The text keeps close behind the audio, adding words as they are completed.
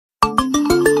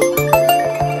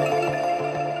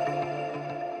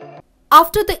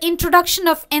After the introduction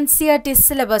of NCERT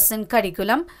syllabus and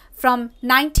curriculum from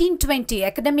 1920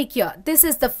 academic year, this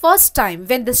is the first time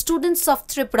when the students of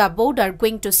Tripura board are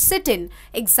going to sit in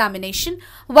examination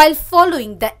while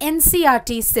following the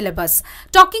NCERT syllabus.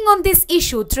 Talking on this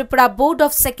issue, Tripura Board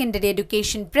of Secondary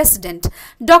Education President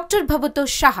Dr.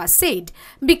 Bhabatosh Saha said,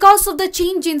 because of the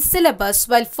change in syllabus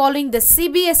while following the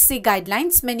CBSE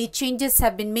guidelines, many changes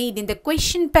have been made in the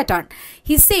question pattern.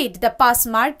 He said the pass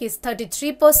mark is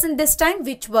 33% this time,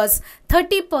 which was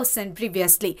 30%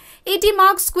 previously. 80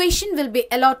 marks question will be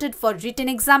allotted for written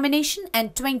examination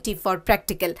and 20 for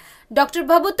practical. Dr.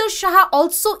 Bhabatosh Saha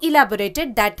also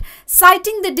elaborated that,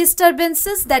 citing the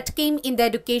disturbances that came in the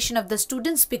education of the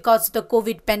students because of the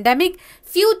COVID pandemic,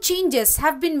 few changes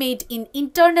have been made in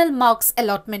internal marks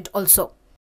allotment also.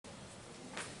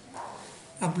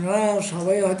 আপনারা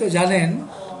সবাই হয়তো জানেন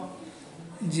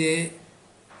যে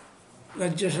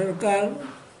রাজ্য সরকার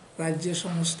রাজ্যের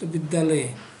সমস্ত বিদ্যালয়ে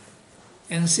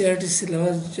NCERT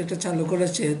syllabus যেটা চালু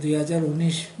করেছে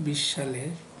 2019-20 সালে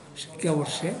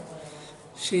শিক্ষাবর্ষে,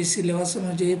 সেই সিলেবাস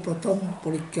অনুযায়ী প্রথম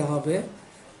পরীক্ষা হবে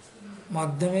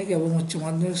মাধ্যমিক এবং উচ্চ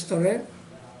মাধ্যমিক স্তরে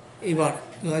এবার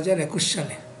 2021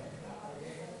 সালে।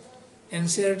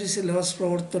 এনসিইআরটি সিলেবাস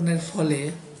প্রবর্তনের ফলে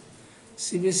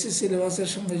সিবিএসই সিলেবাসের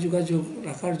সঙ্গে যোগাযোগ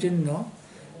রাখার জন্য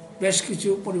বেশ কিছু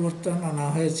পরিবর্তন আনা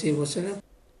হয়েছে এই বছরে।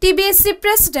 TBSC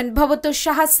President Bhabatosh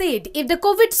Saha said, if the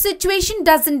COVID situation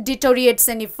doesn't deteriorate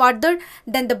any further,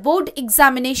 then the board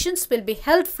examinations will be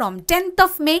held from 10th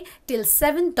of May till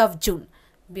 7th of June.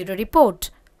 Bureau Report,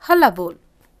 Hallabol.